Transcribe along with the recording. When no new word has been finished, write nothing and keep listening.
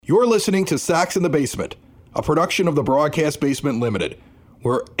You're listening to Sox in the Basement, a production of the Broadcast Basement Limited,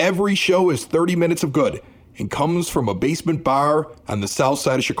 where every show is 30 minutes of good and comes from a basement bar on the south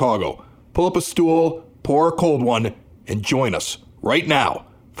side of Chicago. Pull up a stool, pour a cold one, and join us right now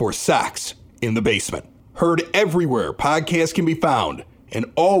for Sox in the Basement. Heard everywhere podcasts can be found, and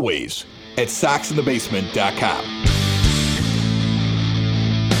always at soxinthebasement.com.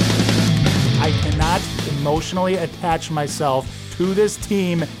 I cannot emotionally attach myself to this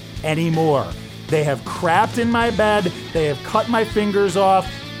team anymore. They have crapped in my bed, they have cut my fingers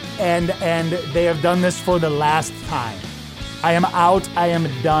off, and they have done this for the last time. I am out, I am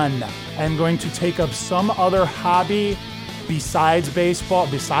done. I am going to take up some other hobby besides baseball,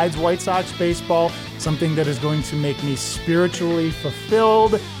 besides White Sox baseball, something that is going to make me spiritually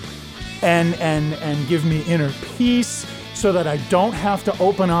fulfilled and give me inner peace so that I don't have to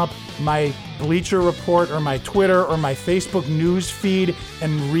open up my Bleacher Report or my Twitter or my Facebook news feed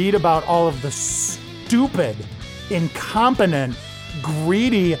and read about all of the stupid, incompetent,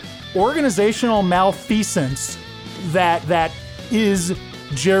 greedy, organizational malfeasance that is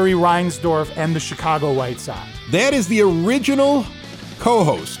Jerry Reinsdorf and the Chicago White Sox. That is the original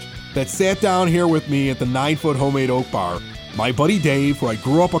co-host that sat down here with me at the 9-foot homemade oak bar, my buddy Dave, who I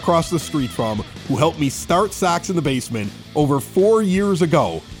grew up across the street from, who helped me start Sox in the Basement over 4 years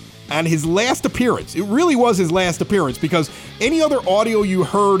ago. On his last appearance, it really was his last appearance, because any other audio you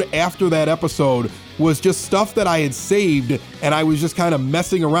heard after that episode was just stuff that I had saved, and I was just kind of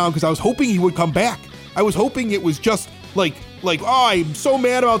messing around because I was hoping he would come back. I was hoping it was just like, oh, I'm so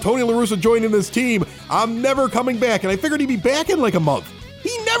mad about Tony La Russa joining this team. I'm never coming back. And I figured he'd be back in like a month.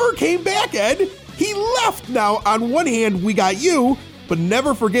 He never came back, Ed. He left. Now, on one hand, we got you, but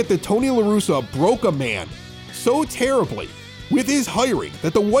never forget that Tony La Russa broke a man so terribly with his hiring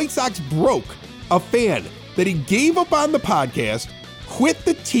that the White Sox broke a fan that he gave up on the podcast, quit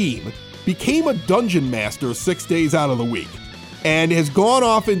the team, became a dungeon master 6 days out of the week, and has gone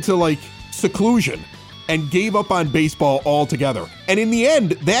off into like seclusion and gave up on baseball altogether. And in the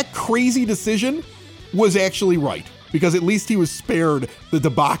end, that crazy decision was actually right, because at least he was spared the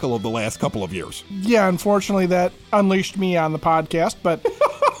debacle of the last couple of years. Yeah, unfortunately, that unleashed me on the podcast. But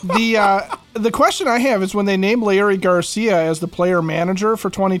the question I have is, when they named Leury Garcia as the player manager for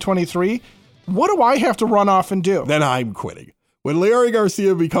 2023, what do I have to run off and do? Then I'm quitting. When Leury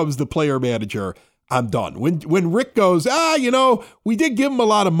Garcia becomes the player manager, I'm done. When Rick goes, we did give him a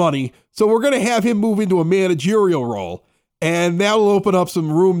lot of money, so we're going to have him move into a managerial role, and that'll open up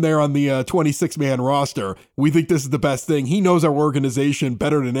some room there on the 26-man roster. We think this is the best thing. He knows our organization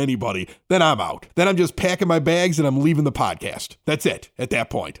better than anybody. Then I'm out. Then I'm just packing my bags and I'm leaving the podcast. That's it. At that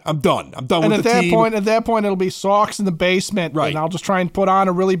point, I'm done. I'm done with the team. And at that point, it'll be Sox in the Basement. Right. And I'll just try and put on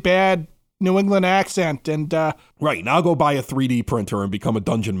a really bad New England accent. And right. And I'll go buy a 3D printer and become a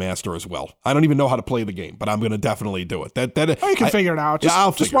dungeon master as well. I don't even know how to play the game, but I'm going to definitely do it. You can figure it out.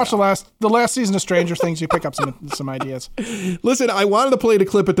 Just watch the last season of Stranger Things. You pick up some ideas. Listen, I wanted to play the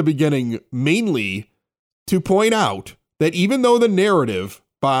clip at the beginning mainly to point out that even though the narrative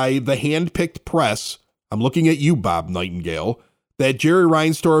by the hand-picked press, I'm looking at you, Bob Nightingale, that Jerry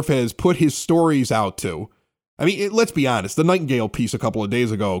Reinsdorf has put his stories out to, I mean, let's be honest, the Nightingale piece a couple of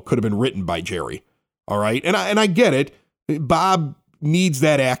days ago could have been written by Jerry. All right. And I get it. Bob needs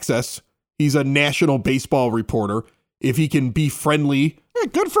that access. He's a national baseball reporter. If he can be friendly,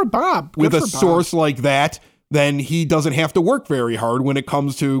 good for Bob. With a source like that, then he doesn't have to work very hard when it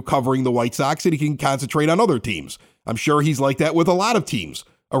comes to covering the White Sox, and he can concentrate on other teams. I'm sure he's like that with a lot of teams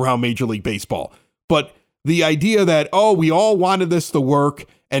around Major League Baseball. But the idea that, we all wanted this to work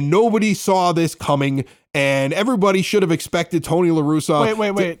and nobody saw this coming, and everybody should have expected Tony La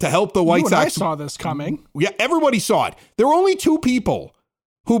Russa to help the White Sox. I saw this coming. Yeah, everybody saw it. There were only two people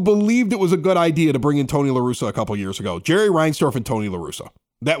who believed it was a good idea to bring in Tony La Russa a couple years ago: Jerry Reinsdorf and Tony La Russa.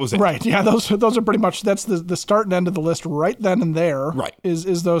 That was it. Right. Yeah, those are pretty much, that's the start and end of the list right then and there. Right.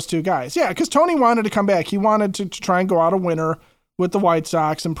 Is those two guys. Yeah, because Tony wanted to come back. He wanted to try and go out a winner with the White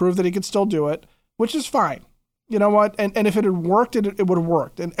Sox and prove that he could still do it, which is fine. You know what? And if it had worked, it would have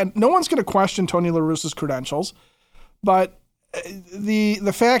worked. And no one's going to question Tony La Russa's credentials. But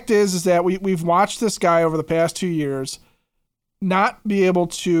the fact is that we've watched this guy over the past 2 years not be able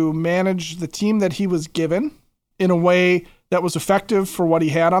to manage the team that he was given in a way that was effective for what he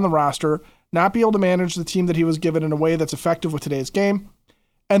had on the roster, not be able to manage the team that he was given in a way that's effective with today's game.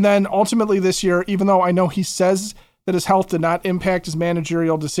 And then ultimately this year, even though I know he says that his health did not impact his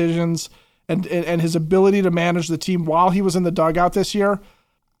managerial decisions and his ability to manage the team while he was in the dugout this year,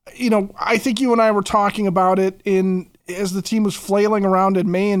 I think you and I were talking about it as the team was flailing around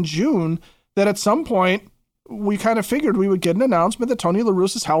in May and June, that at some point we kind of figured we would get an announcement that Tony La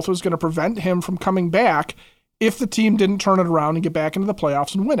Russa's health was going to prevent him from coming back if the team didn't turn it around and get back into the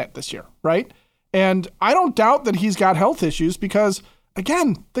playoffs and win it this year, right? And I don't doubt that he's got health issues because,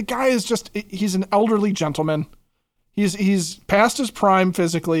 again, the guy is he's an elderly gentleman. He's past his prime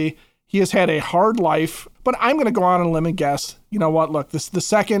physically. He has had a hard life, but I'm going to go on a limb and guess, you know what, look, the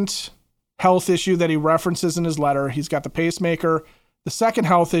second health issue that he references in his letter, he's got the pacemaker. The second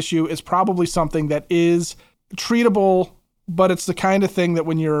health issue is probably something that is treatable, but it's the kind of thing that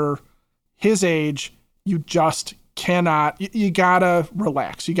when you're his age, you just cannot, you gotta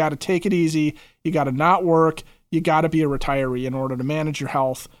relax. You gotta take it easy. You gotta not work. You gotta be a retiree in order to manage your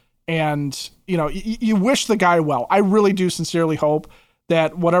health. And, you know, you wish the guy well. I really do sincerely hope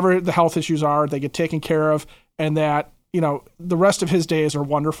that whatever the health issues are, they get taken care of and that, you know, the rest of his days are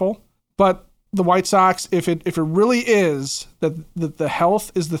wonderful. But the White Sox, if it really is that the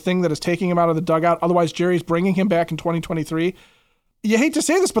health is the thing that is taking him out of the dugout, otherwise Jerry's bringing him back in 2023, you hate to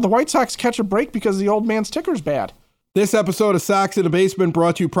say this, but the White Sox catch a break because the old man's ticker's bad. This episode of Sox in the Basement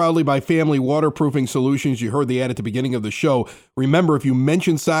brought to you proudly by Family Waterproofing Solutions. You heard the ad at the beginning of the show. Remember, if you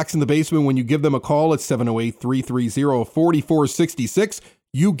mention Sox in the Basement when you give them a call at 708-330-4466,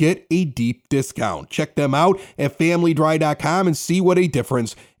 you get a deep discount. Check them out at familydry.com and see what a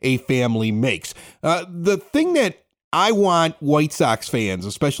difference a family makes. The thing that I want White Sox fans,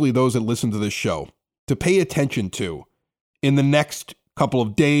 especially those that listen to this show, to pay attention to in the next couple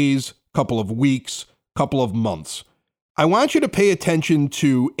of days, couple of weeks, couple of months, I want you to pay attention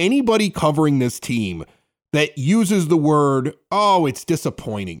to anybody covering this team that uses the word, oh, it's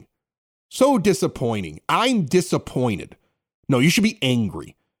disappointing. So disappointing. I'm disappointed. No, you should be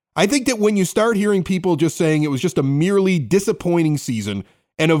angry. I think that when you start hearing people just saying it was just a merely disappointing season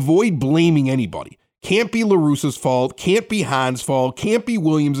and avoid blaming anybody, can't be La Russa's fault, can't be Hahn's fault, can't be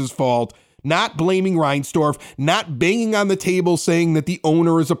Williams' fault, not blaming Reinsdorf, not banging on the table saying that the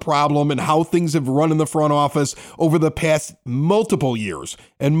owner is a problem and how things have run in the front office over the past multiple years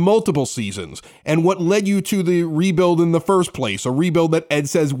and multiple seasons and what led you to the rebuild in the first place, a rebuild that Ed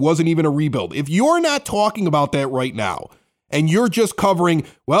says wasn't even a rebuild. If you're not talking about that right now and you're just covering,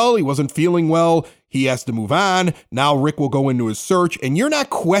 well, he wasn't feeling well, he has to move on, now Rick will go into his search, and you're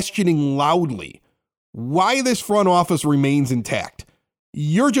not questioning loudly why this front office remains intact,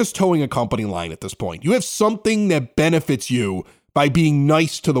 you're just towing a company line at this point. You have something that benefits you by being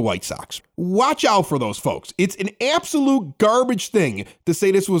nice to the White Sox. Watch out for those folks. It's an absolute garbage thing to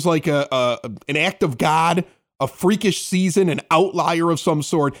say this was like an act of God, a freakish season, an outlier of some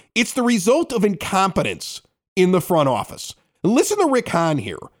sort. It's the result of incompetence in the front office. Listen to Rick Hahn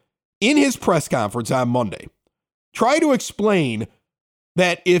here in his press conference on Monday. Try to explain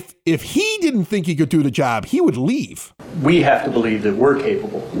that if he didn't think he could do the job, he would leave. We have to believe that we're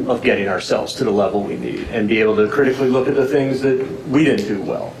capable of getting ourselves to the level we need and be able to critically look at the things that we didn't do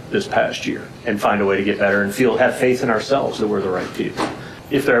well this past year and find a way to get better and have faith in ourselves that we're the right people.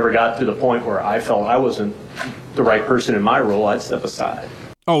 If there ever got to the point where I felt I wasn't the right person in my role, I'd step aside.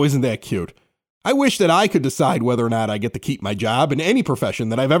 Oh, isn't that cute? I wish that I could decide whether or not I get to keep my job in any profession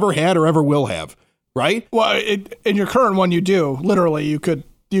that I've ever had or ever will have. Right? Well, in your current one, you do. Literally, you could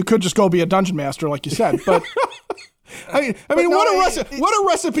just go be a dungeon master, like you said. But I mean, what a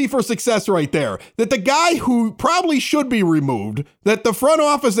recipe for success right there. That the guy who probably should be removed, that the front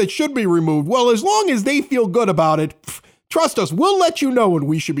office that should be removed, well, as long as they feel good about it, trust us, we'll let you know when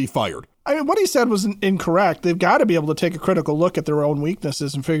we should be fired. I mean, what he said was incorrect. They've got to be able to take a critical look at their own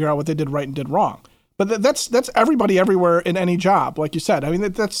weaknesses and figure out what they did right and did wrong. But that's everybody everywhere in any job, like you said. I mean,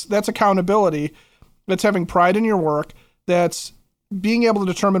 that's accountability. That's having pride in your work. That's being able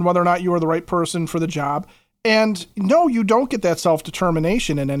to determine whether or not you are the right person for the job. And no, you don't get that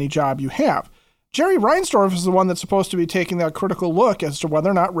self-determination in any job you have. Jerry Reinsdorf is the one that's supposed to be taking that critical look as to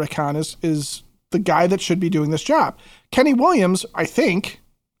whether or not Rick Hahn is the guy that should be doing this job. Kenny Williams, I think,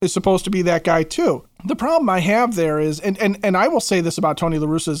 is supposed to be that guy too. The problem I have there is, and I will say this about Tony La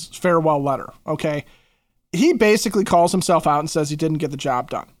Russa's farewell letter, okay? He basically calls himself out and says he didn't get the job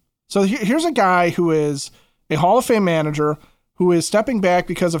done. So here's a guy who is a Hall of Fame manager, who is stepping back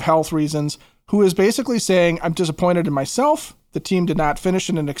because of health reasons, who is basically saying, I'm disappointed in myself. The team did not finish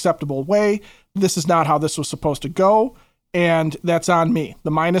in an acceptable way. This is not how this was supposed to go, and that's on me.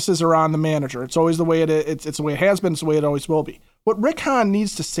 The minuses are on the manager. It's always the way it's the way it has been. It's the way it always will be. What Rick Hahn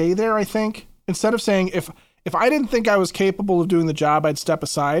needs to say there, I think, instead of saying, if I didn't think I was capable of doing the job, I'd step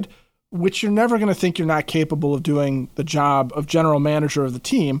aside, which you're never going to think you're not capable of doing the job of general manager of the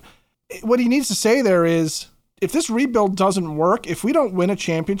team. What he needs to say there is, if this rebuild doesn't work, if we don't win a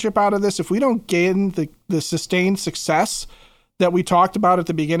championship out of this, if we don't gain the sustained success that we talked about at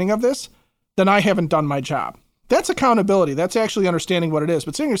the beginning of this, then I haven't done my job. That's accountability. That's actually understanding what it is.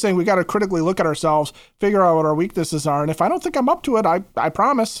 But sitting here saying we got to critically look at ourselves, figure out what our weaknesses are, and if I don't think I'm up to it, I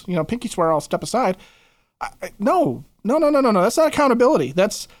promise, pinky swear I'll step aside. No. That's not accountability.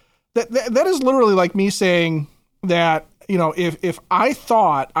 That is literally like me saying that, if I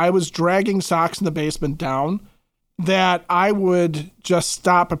thought I was dragging Sox in the Basement down, that I would just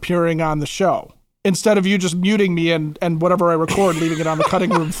stop appearing on the show. Instead of you just muting me and whatever I record, leaving it on the cutting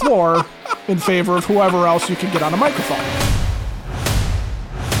room floor in favor of whoever else you can get on a microphone.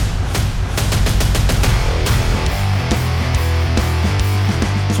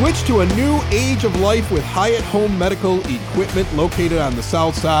 Switch to a new age of life with Hyatt Home Medical Equipment located on the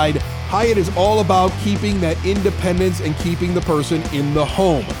South Side. Hyatt is all about keeping that independence and keeping the person in the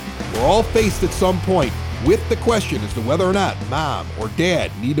home. We're all faced at some point with the question as to whether or not mom or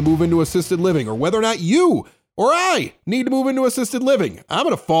dad need to move into assisted living, or whether or not you or I need to move into assisted living. I'm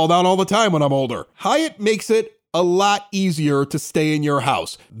going to fall down all the time when I'm older. Hyatt makes it a lot easier to stay in your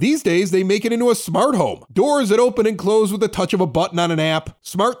house. These days, they make it into a smart home. Doors that open and close with the touch of a button on an app.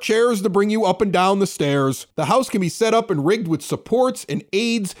 Smart chairs to bring you up and down the stairs. The house can be set up and rigged with supports and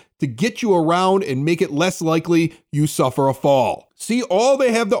aids to get you around and make it less likely you suffer a fall. See all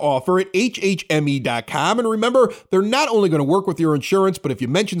they have to offer at hhme.com. And remember, they're not only going to work with your insurance, but if you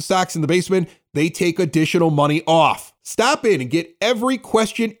mention Sox in the Basement, they take additional money off. Stop in and get every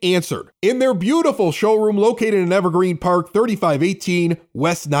question answered in their beautiful showroom located in Evergreen Park, 3518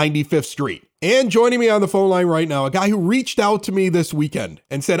 West 95th Street. And joining me on the phone line right now, a guy who reached out to me this weekend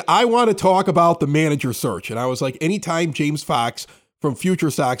and said, I want to talk about the manager search. And I was like, anytime James Fox from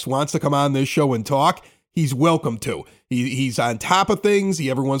Future Sox wants to come on this show and talk, he's welcome to. He's on top of things. He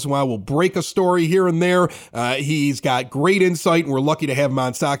every once in a while will break a story here and there. He's got great insight, and we're lucky to have him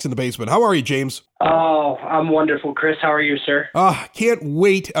on Sox in the Basement. How are you, James? Oh, I'm wonderful, Chris. How are you, sir? Can't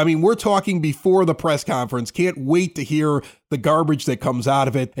wait. I mean, we're talking before the press conference. Can't wait to hear the garbage that comes out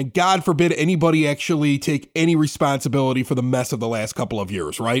of it. And God forbid anybody actually take any responsibility for the mess of the last couple of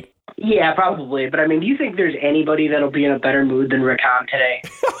years, right? Yeah, probably. But I mean, do you think there's anybody that'll be in a better mood than Rick Hahn today?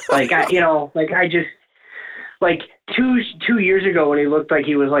 Like 2 years ago when he looked like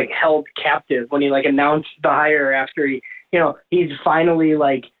he was like held captive, when he like announced the hire after he's finally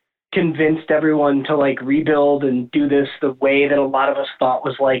like convinced everyone to like rebuild and do this the way that a lot of us thought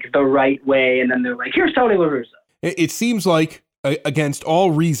was like the right way. And then they're like, here's Tony La Russa. It seems like against all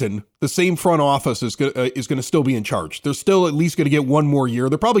reason, the same front office is going to still be in charge. They're still at least going to get one more year.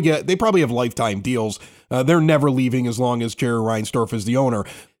 They probably have lifetime deals. They're never leaving as long as Jerry Reinsdorf is the owner.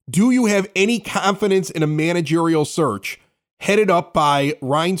 Do you have any confidence in a managerial search headed up by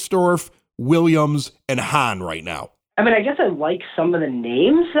Reinsdorf, Williams, and Hahn right now? I mean, I guess I like some of the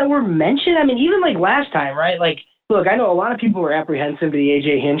names that were mentioned. I mean, even like last time, right? Like, look, I know a lot of people were apprehensive to the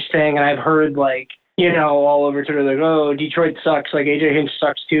AJ Hinch thing, and I've heard like, all over Twitter, like, oh, Detroit sucks. Like, AJ Hinch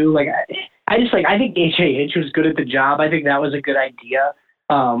sucks too. Like, I think AJ Hinch was good at the job. I think that was a good idea,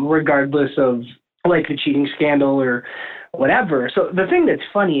 regardless of like the cheating scandal or whatever. So the thing that's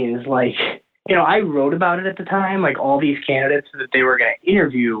funny is like, I wrote about it at the time, like all these candidates that they were going to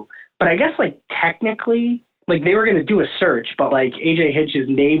interview, but I guess like technically, like they were going to do a search, but like AJ Hinch's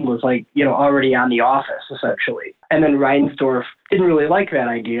name was like, already on The Office essentially. And then Reinsdorf didn't really like that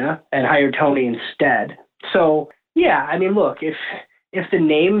idea and hired Tony instead. So yeah, I mean, look, if the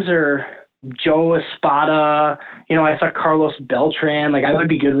names are Joe Espada, I saw Carlos Beltran, like I would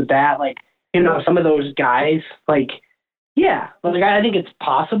be good with that. Like, some of those guys, like, yeah, like I think it's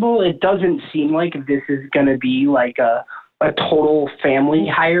possible. It doesn't seem like this is going to be like a total family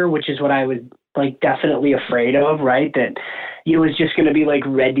hire, which is what I was like definitely afraid of, right? That it was just going to be like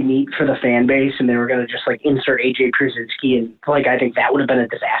red meat for the fan base and they were going to just like insert AJ Pierzynski, and like I think that would have been a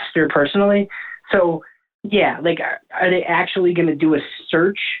disaster personally. So yeah, like are they actually going to do a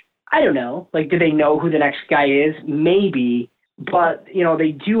search? I don't know. Like, do they know who the next guy is? Maybe. But,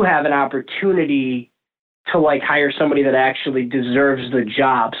 they do have an opportunity to, like, hire somebody that actually deserves the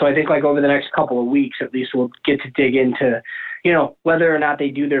job. So I think, like, over the next couple of weeks, at least we'll get to dig into, whether or not they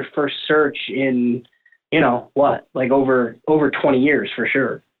do their first search in, over 20 years for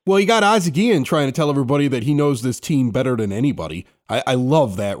sure. Well, you got Ozzie Guillen trying to tell everybody that he knows this team better than anybody. I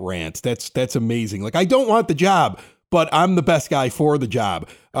love that rant. That's amazing. Like, I don't want the job, but I'm the best guy for the job.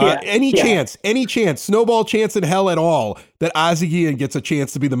 Any chance, snowball chance in hell at all that Ozzie Guillen gets a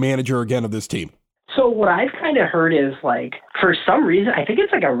chance to be the manager again of this team? So what I've kind of heard is, like, for some reason, I think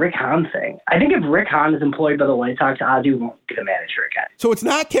it's like a Rick Hahn thing. I think if Rick Hahn is employed by the White Sox, Ozzie won't be the manager again. So it's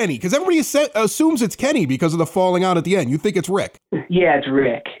not Kenny, because everybody assumes it's Kenny because of the falling out at the end. You think it's Rick. Yeah, it's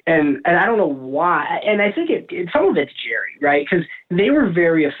Rick. And I don't know why. And I think some of it's Jerry, right? Because they were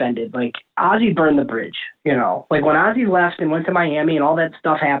very offended. Like, Ozzie burned the bridge, you know? Like, when Ozzie left and went to Miami and all that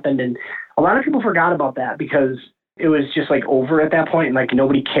stuff happened, and a lot of people forgot about that because it was just like over at that point, and like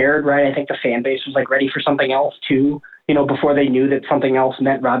nobody cared, right? I think the fan base was like ready for something else too, you know, before they knew that something else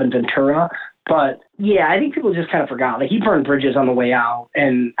meant Robin Ventura. But yeah, I think people just kind of forgot. Like, he burned bridges on the way out,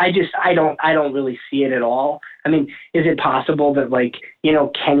 and I don't really see it at all. I mean, is it possible that, like, you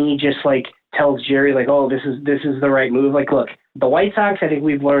know, Kenny just like tells Jerry like, oh, this is the right move? Like, look, the White Sox, I think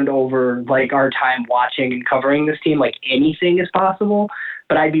we've learned over like our time watching and covering this team, like anything is possible.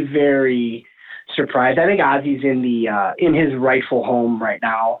 But I'd be very surprised. I think Ozzie's in his rightful home right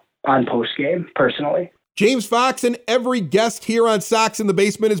now on postgame, personally. James Fox and every guest here on Sox in the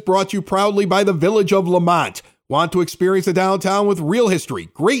Basement is brought to you proudly by the Village of Lamont. Want to experience a downtown with real history,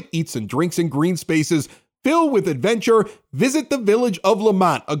 great eats and drinks and green spaces filled with adventure? Visit the Village of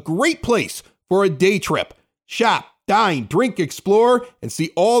Lamont, a great place for a day trip. Shop, dine, drink, explore, and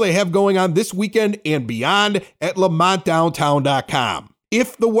see all they have going on this weekend and beyond at lamontdowntown.com.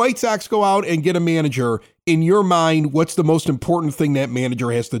 If the White Sox go out and get a manager, in your mind, what's the most important thing that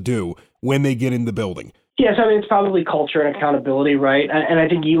manager has to do when they get in the building? Yes, I mean, it's probably culture and accountability, right? And I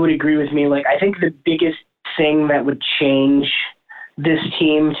think you would agree with me. Like, I think the biggest thing that would change this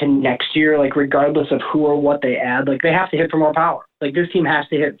team to next year, like, regardless of who or what they add, like, they have to hit for more power. Like, this team has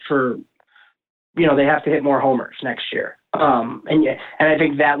to hit for, you know, they have to hit more homers next year. And I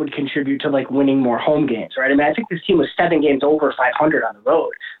think that would contribute to like winning more home games, right? I mean, I think this team was 7 games over 500 on the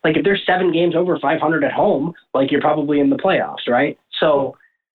road. Like, if there's 7 games over 500 at home, like, you're probably in the playoffs, right? So,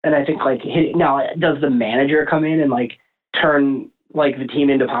 and I think like now, does the manager come in and like turn like the team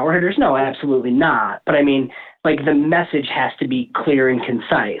into power hitters? No, absolutely not. But I mean, like, the message has to be clear and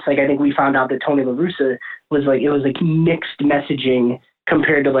concise. Like, I think we found out that Tony La Russa was like, it was like mixed messaging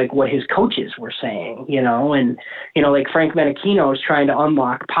compared to like what his coaches were saying, you know, and, you know, like Frank Menachino is trying to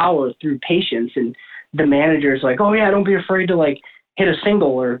unlock power through patience, and the manager's like, oh yeah, don't be afraid to like hit a single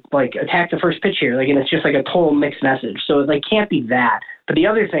or like attack the first pitch here. Like, and it's just like a total mixed message. So it like can't be that. But the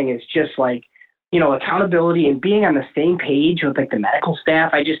other thing is just like, you know, accountability and being on the same page with like the medical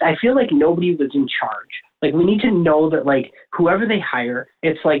staff. I feel like nobody was in charge. Like, we need to know that like whoever they hire,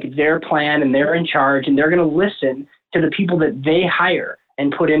 it's like their plan and they're in charge, and they're going to listen to the people that they hire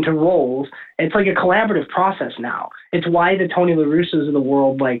and put into roles. It's like a collaborative process now. It's why the Tony La Russas of the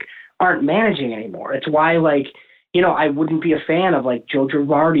world like aren't managing anymore. It's why, like, you know, I wouldn't be a fan of like Joe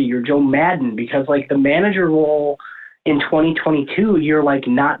Girardi or Joe Madden, because like the manager role in 2022, you're like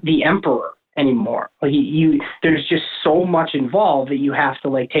not the emperor anymore. Like, there's just so much involved that you have to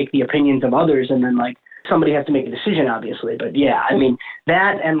like take the opinions of others, and then like somebody has to make a decision, obviously. But yeah, I mean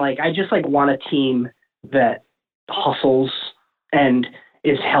that, and like I just like want a team that hustles and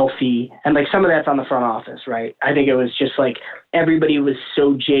is healthy, and like some of that's on the front office, right? I think it was just like everybody was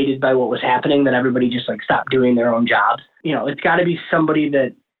so jaded by what was happening that everybody just like stopped doing their own jobs. You know, it's got to be somebody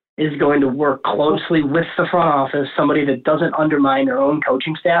that is going to work closely with the front office, somebody that doesn't undermine their own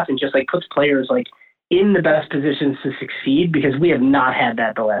coaching staff and just like puts players like in the best positions to succeed, because we have not had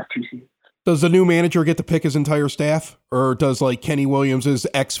that the last 2 seasons. Does the new manager get to pick his entire staff, or does like Kenny Williams'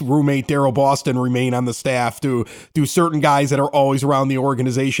 ex-roommate Daryl Boston remain on the staff? Do certain guys that are always around the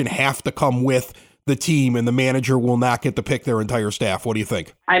organization have to come with the team, and the manager will not get to pick their entire staff? What do you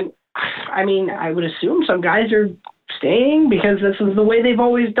think? I mean, I would assume some guys are staying because this is the way they've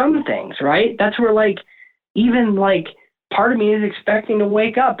always done things, right? That's where like even like part of me is expecting to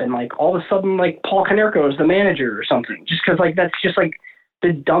wake up and like all of a sudden like Paul Konerko is the manager or something, just because like that's just like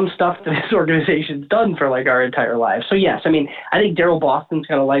the dumb stuff that this organization's done for like our entire lives. So yes, I mean, I think Daryl Boston's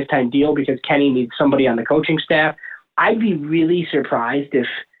got a lifetime deal because Kenny needs somebody on the coaching staff. I'd be really surprised if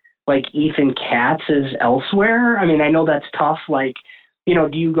like Ethan Katz is elsewhere. I mean, I know that's tough. Like, you know,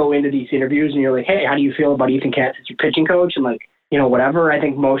 do you go into these interviews and you're like, hey, how do you feel about Ethan Katz as your pitching coach? And like, you know, whatever. I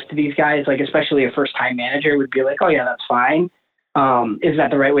think most of these guys, like especially a first time manager, would be like, oh yeah, that's fine. Is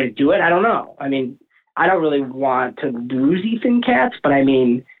that the right way to do it? I don't know. I mean, I don't really want to lose Ethan Katz, but I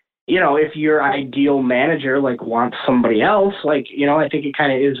mean, you know, if your ideal manager like wants somebody else, like, you know, I think it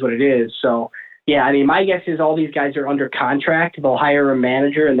kind of is what it is. So yeah, I mean, my guess is all these guys are under contract. They'll hire a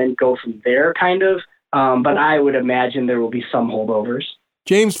manager and then go from there kind of. But I would imagine there will be some holdovers.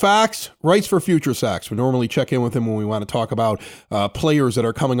 James Fox writes for Future Sox. We normally check in with him when we want to talk about players that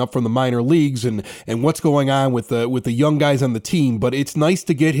are coming up from the minor leagues and what's going on with the young guys on the team. But it's nice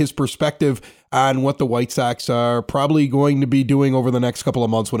to get his perspective on what the White Sox are probably going to be doing over the next couple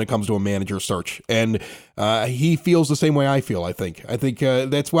of months when it comes to a manager search. And he feels the same way I feel, I think.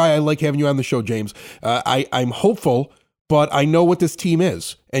 That's why I like having you on the show, James. I'm hopeful, but I know what this team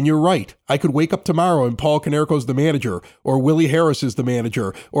is. And you're right. I could wake up tomorrow and Paul Konerko's the manager, or Willie Harris is the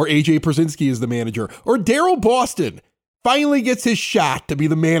manager, or AJ Pierzynski is the manager, or Daryl Boston finally gets his shot to be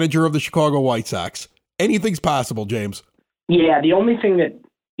the manager of the Chicago White Sox. Anything's possible, James. Yeah, the only thing that,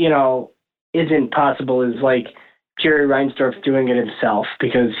 isn't possible is like Jerry Reinsdorf doing it himself,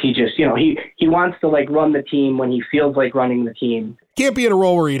 because he just, he wants to like run the team when he feels like running the team. Can't be in a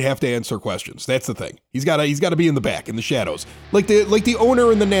role where he'd have to answer questions. That's the thing. He's got to be in the back, in the shadows, like the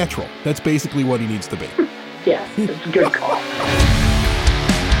owner in The Natural. That's basically what he needs to be. Yeah, it's a good call.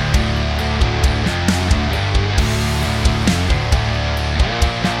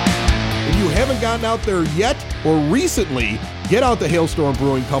 If you haven't gotten out there yet or recently, get out to Hailstorm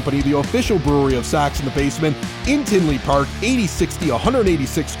Brewing Company, the official brewery of Sox in the Basement, in Tinley Park, 8060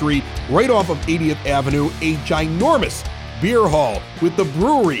 186th Street, right off of 80th Avenue, a ginormous beer hall with the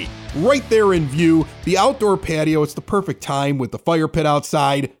brewery right there in view, the outdoor patio. It's the perfect time with the fire pit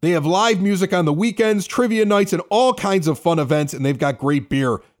outside. They have live music on the weekends, trivia nights, and all kinds of fun events, and they've got great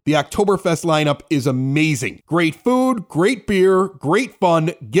beer. The Oktoberfest lineup is amazing. Great food, great beer, great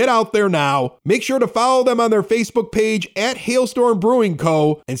fun. Get out there now. Make sure to follow them on their Facebook page at Hailstorm Brewing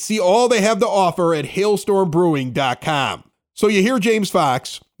Co. and see all they have to offer at hailstormbrewing.com. So you hear James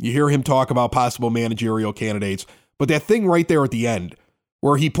Fox, you hear him talk about possible managerial candidates, but that thing right there at the end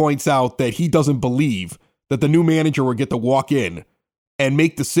where he points out that he doesn't believe that the new manager will get to walk in and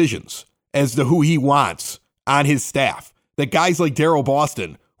make decisions as to who he wants on his staff. That guys like Daryl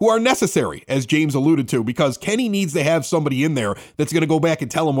Boston, who are necessary, as James alluded to, because Kenny needs to have somebody in there that's going to go back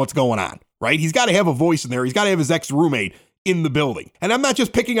and tell him what's going on, right? He's got to have a voice in there. He's got to have his ex-roommate in the building. And I'm not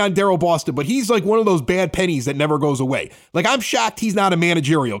just picking on Daryl Boston, but he's like one of those bad pennies that never goes away. Like, I'm shocked he's not a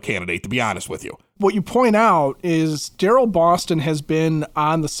managerial candidate, to be honest with you. What you point out is Daryl Boston has been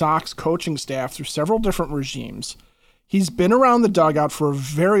on the Sox coaching staff through several different regimes. He's been around the dugout for a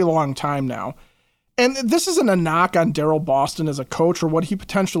very long time now. And this isn't a knock on Daryl Boston as a coach or what he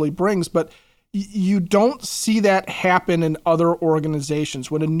potentially brings, but you don't see that happen in other organizations.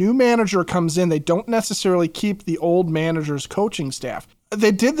 When a new manager comes in, they don't necessarily keep the old manager's coaching staff.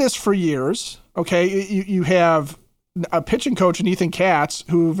 They did this for years. Okay, you have a pitching coach in Ethan Katz,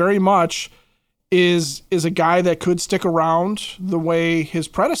 who very much is a guy that could stick around the way his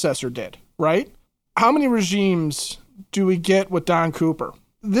predecessor did, right? How many regimes do we get with Don Cooper?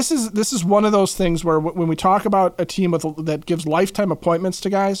 This is one of those things where when we talk about a team that gives lifetime appointments to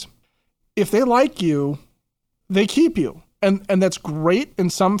guys, if they like you, they keep you. And that's great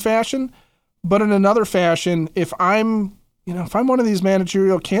in some fashion, but in another fashion, if I'm one of these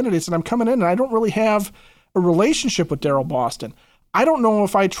managerial candidates and I'm coming in and I don't really have a relationship with Daryl Boston, I don't know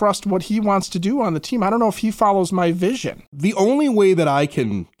if I trust what he wants to do on the team. I don't know if he follows my vision. The only way that I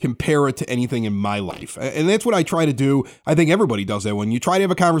can compare it to anything in my life, and that's what I try to do, I think everybody does that when you try to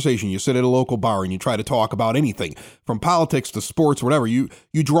have a conversation, you sit at a local bar and you try to talk about anything, from politics to sports, whatever, you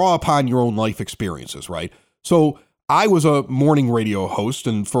draw upon your own life experiences, right? So I was a morning radio host,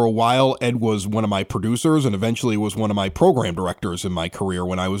 and for a while, Ed was one of my producers and eventually was one of my program directors in my career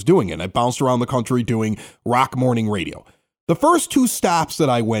when I was doing it. I bounced around the country doing rock morning radio. The first two stops that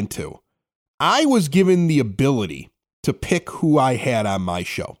I went to, I was given the ability to pick who I had on my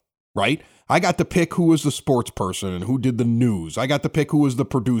show, right? I got to pick who was the sports person and who did the news. I got to pick who was the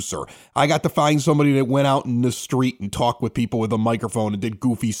producer. I got to find somebody that went out in the street and talked with people with a microphone and did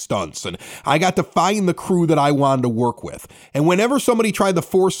goofy stunts. And I got to find the crew that I wanted to work with. And whenever somebody tried to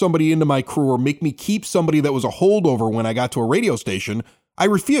force somebody into my crew or make me keep somebody that was a holdover when I got to a radio station, I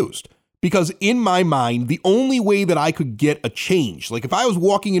refused. Because in my mind, the only way that I could get a change, like if I was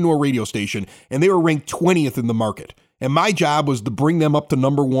walking into a radio station and they were ranked 20th in the market, and my job was to bring them up to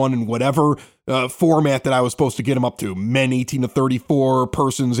number one in whatever format that I was supposed to get them up to, men 18 to 34,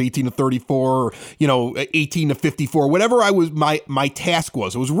 persons 18 to 34, 18 to 54, whatever my task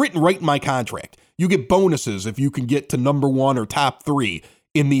was. It was written right in my contract. You get bonuses if you can get to number one or top three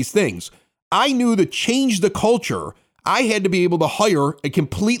in these things. I knew to change the culture, I had to be able to hire a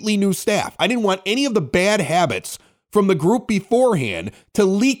completely new staff. I didn't want any of the bad habits from the group beforehand to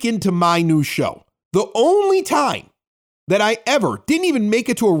leak into my new show. The only time that I ever didn't even make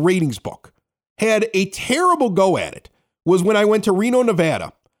it to a ratings book, had a terrible go at it, was when I went to Reno,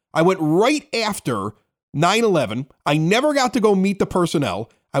 Nevada. I went right after 9/11. I never got to go meet the personnel.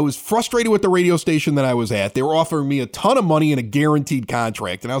 I was frustrated with the radio station that I was at. They were offering me a ton of money and a guaranteed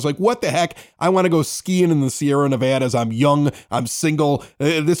contract. And I was like, what the heck? I want to go skiing in the Sierra Nevadas. I'm young. I'm single.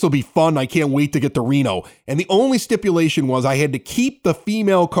 This will be fun. I can't wait to get to Reno. And the only stipulation was I had to keep the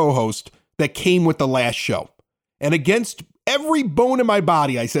female co-host that came with the last show. And against every bone in my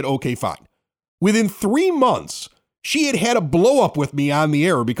body, I said, okay, fine. Within 3 months, she had a blow up with me on the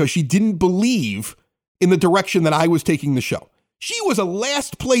air because she didn't believe in the direction that I was taking the show. She was a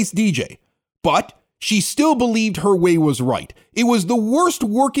last place DJ, but she still believed her way was right. It was the worst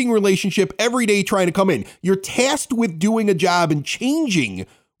working relationship every day trying to come in. You're tasked with doing a job and changing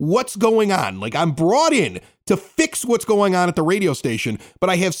what's going on. Like, I'm brought in to fix what's going on at the radio station, but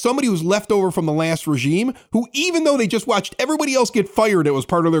I have somebody who's left over from the last regime who, even though they just watched everybody else get fired that was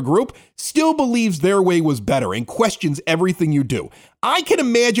part of their group, still believes their way was better and questions everything you do. I can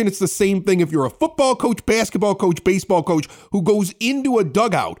imagine it's the same thing if you're a football coach, basketball coach, baseball coach who goes into a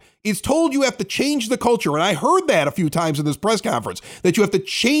dugout, is told you have to change the culture. And I heard that a few times in this press conference, that you have to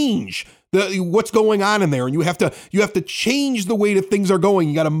change what's going on in there, and you have to change the way that things are going.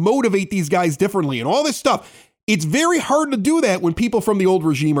 You got to motivate these guys differently and all this stuff. It's very hard to do that when people from the old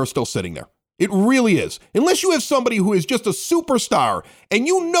regime are still sitting there. It really is. Unless you have somebody who is just a superstar and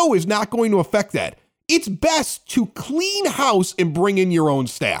you know is not going to affect that. It's best to clean house and bring in your own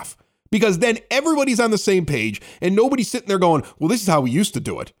staff, because then everybody's on the same page and nobody's sitting there going, well, this is how we used to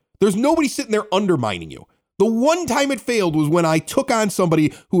do it. There's nobody sitting there undermining you. The one time it failed was when I took on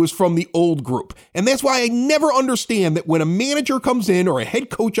somebody who was from the old group. And that's why I never understand that when a manager comes in or a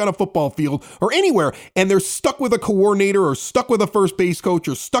head coach on a football field or anywhere and they're stuck with a coordinator or stuck with a first base coach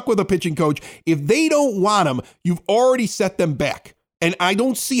or stuck with a pitching coach, if they don't want them, you've already set them back. And I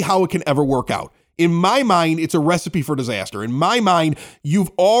don't see how it can ever work out. In my mind, it's a recipe for disaster. In my mind, you've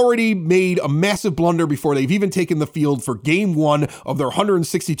already made a massive blunder before they've even taken the field for game 1 of their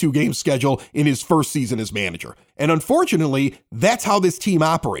 162 game schedule in his first season as manager. And unfortunately, that's how this team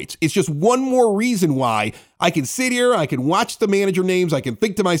operates. It's just one more reason why I can sit here, I can watch the manager names, I can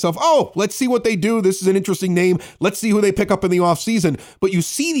think to myself, oh, let's see what they do. This is an interesting name. Let's see who they pick up in the offseason. But you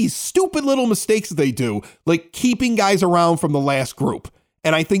see these stupid little mistakes that they do, like keeping guys around from the last group.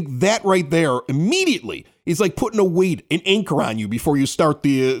 And I think that right there immediately is like putting a weight, an anchor on you before you start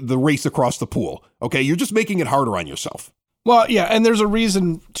the race across the pool. Okay, you're just making it harder on yourself. Well, yeah, and there's a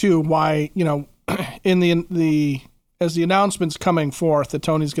reason too why, you know, in the as the announcement's coming forth that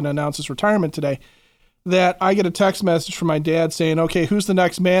Tony's going to announce his retirement today, that I get a text message from my dad saying, okay, who's the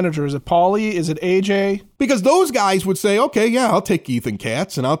next manager? Is it Paulie? Is it AJ? Because those guys would say, okay, yeah, I'll take Ethan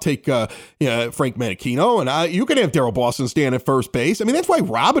Katz and I'll take Frank Menachino, and you can have Daryl Boston stand at first base. I mean, that's why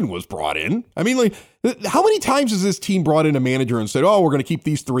Robin was brought in. I mean, like, how many times has this team brought in a manager and said, oh, we're going to keep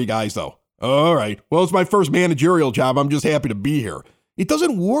these 3 guys, though? All right, well, it's my first managerial job. I'm just happy to be here. It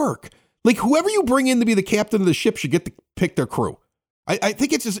doesn't work. Like, whoever you bring in to be the captain of the ship should get to pick their crew. I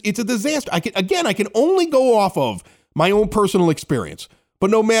think it's a disaster. I can only go off of my own personal experience.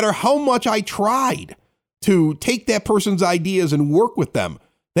 But no matter how much I tried to take that person's ideas and work with them,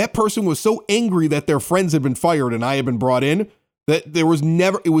 that person was so angry that their friends had been fired and I had been brought in that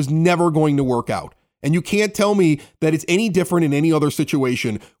it was never going to work out. And you can't tell me that it's any different in any other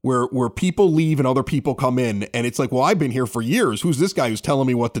situation where people leave and other people come in. And it's like, well, I've been here for years. Who's this guy who's telling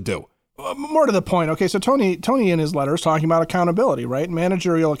me what to do? More to the point. Okay, so Tony in his letter is talking about accountability, right?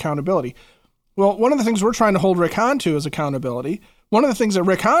 Managerial accountability. Well, one of the things we're trying to hold Rick Hahn to is accountability. One of the things that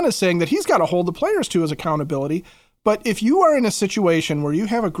Rick Hahn is saying that he's got to hold the players to is accountability. But if you are in a situation where you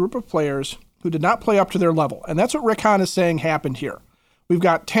have a group of players who did not play up to their level, and that's what Rick Hahn is saying happened here. We've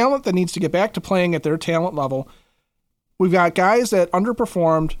got talent that needs to get back to playing at their talent level. We've got guys that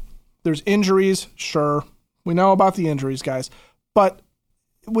underperformed. There's injuries, sure. We know about the injuries, guys. But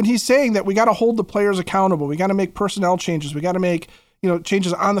when he's saying that we got to hold the players accountable, we got to make personnel changes, we got to make,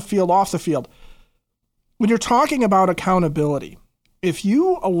 changes on the field, off the field. When you're talking about accountability, if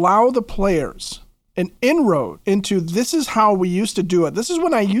you allow the players an inroad into this is how we used to do it, this is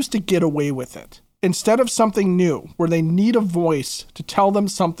when I used to get away with it, instead of something new where they need a voice to tell them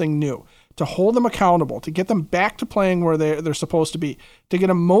something new, to hold them accountable, to get them back to playing where they're supposed to be, to get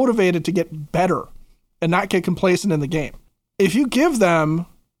them motivated to get better and not get complacent in the game. If you give them,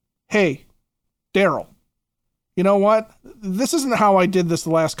 hey, Daryl, you know what? This isn't how I did this the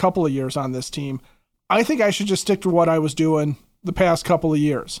last couple of years on this team. I think I should just stick to what I was doing the past couple of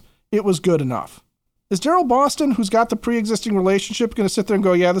years. It was good enough. Is Daryl Boston, who's got the pre-existing relationship, going to sit there and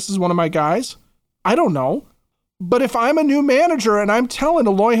go, yeah, this is one of my guys? I don't know. But if I'm a new manager and I'm telling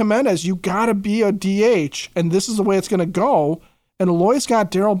Eloy Jimenez, you got to be a DH and this is the way it's going to go, And Eloy's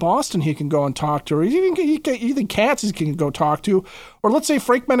got Daryl Boston he can go and talk to, or even Katz he can go talk to. Or let's say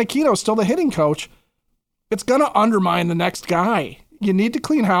Frank Menachino is still the hitting coach. It's going to undermine the next guy. You need to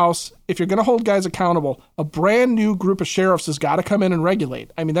clean house. If you're going to hold guys accountable, a brand new group of sheriffs has got to come in and regulate.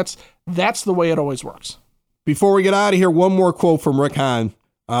 I mean, that's the way it always works. Before we get out of here, one more quote from Rick Hahn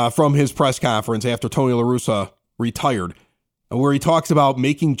from his press conference after Tony La Russa retired, where he talks about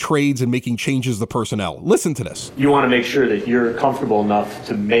making trades and making changes to personnel. Listen to this. You want to make sure that you're comfortable enough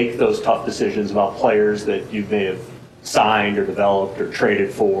to make those tough decisions about players that you may have signed or developed or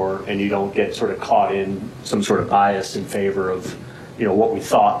traded for, and you don't get sort of caught in some sort of bias in favor of, what we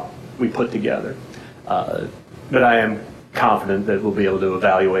thought we put together. But I am confident that we'll be able to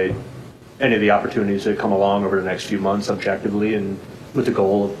evaluate any of the opportunities that come along over the next few months objectively, and with the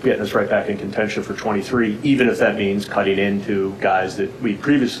goal of getting us right back in contention for 23, even if that means cutting into guys that we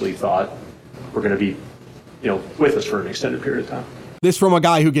previously thought were going to be, with us for an extended period of time. This from a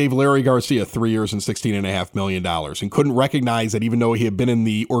guy who gave Larry Garcia 3 years and $16.5 million and couldn't recognize that even though he had been in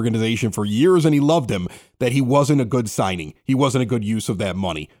the organization for years and he loved him, that he wasn't a good signing. He wasn't a good use of that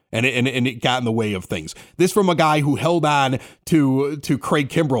money, and it got in the way of things. This from a guy who held on to Craig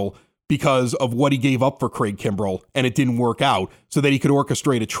Kimbrell because of what he gave up for Craig Kimbrell, and it didn't work out, so that he could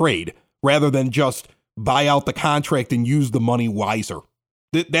orchestrate a trade rather than just buy out the contract and use the money wiser.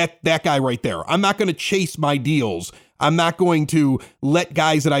 That guy right there. I'm not going to chase my deals. I'm not going to let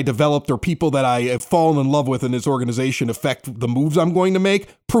guys that I developed or people that I have fallen in love with in this organization affect the moves I'm going to make.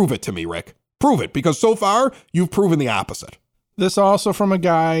 Prove it to me, Rick. Prove it, because so far you've proven the opposite. This also from a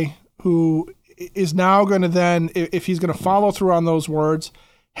guy who is now going to then, if he's going to follow through on those words,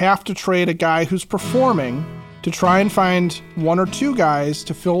 have to trade a guy who's performing to try and find one or two guys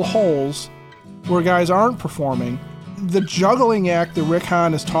to fill holes where guys aren't performing. The juggling act that Rick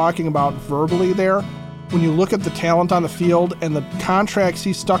Hahn is talking about verbally there, when you look at the talent on the field and the contracts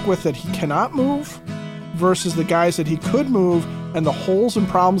he's stuck with that he cannot move versus the guys that he could move and the holes and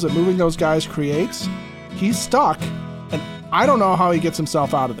problems that moving those guys creates, he's stuck. And I don't know how he gets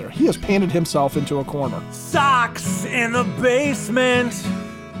himself out of there. He has painted himself into a corner. Sox in the basement.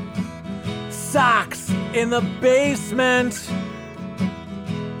 Sox in the basement.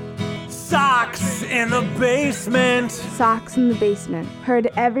 Sox in the basement. Sox in the Basement. Heard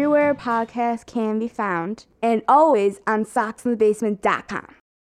everywhere podcasts can be found and always on soxinthebasement.com.